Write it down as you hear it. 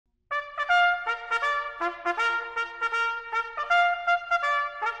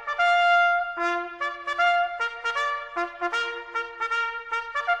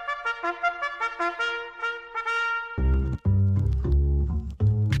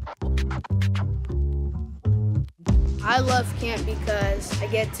I love camp because I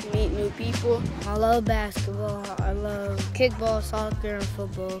get to meet new people. I love basketball, I love kickball, soccer, and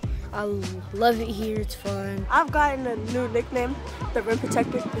football. I love it here, it's fun. I've gotten a new nickname, the Rim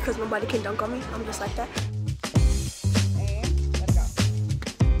Protector, because nobody can dunk on me. I'm just like that. And let's go.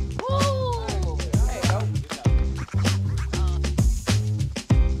 Woo! There you go.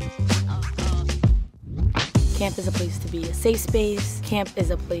 Camp is a place to be a safe space. Camp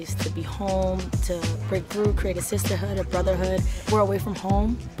is a place to be home, to break through, create a sisterhood, a brotherhood. We're away from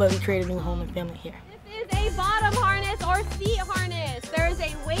home, but we create a new home and family here. This is a bottom harness or seat harness. There is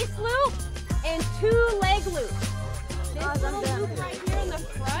a waist loop and 2 leg loops. This little loop right here in the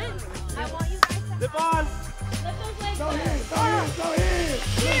front, I want you guys to Zip on. lift those legs. Go ahead, go ahead, go ahead.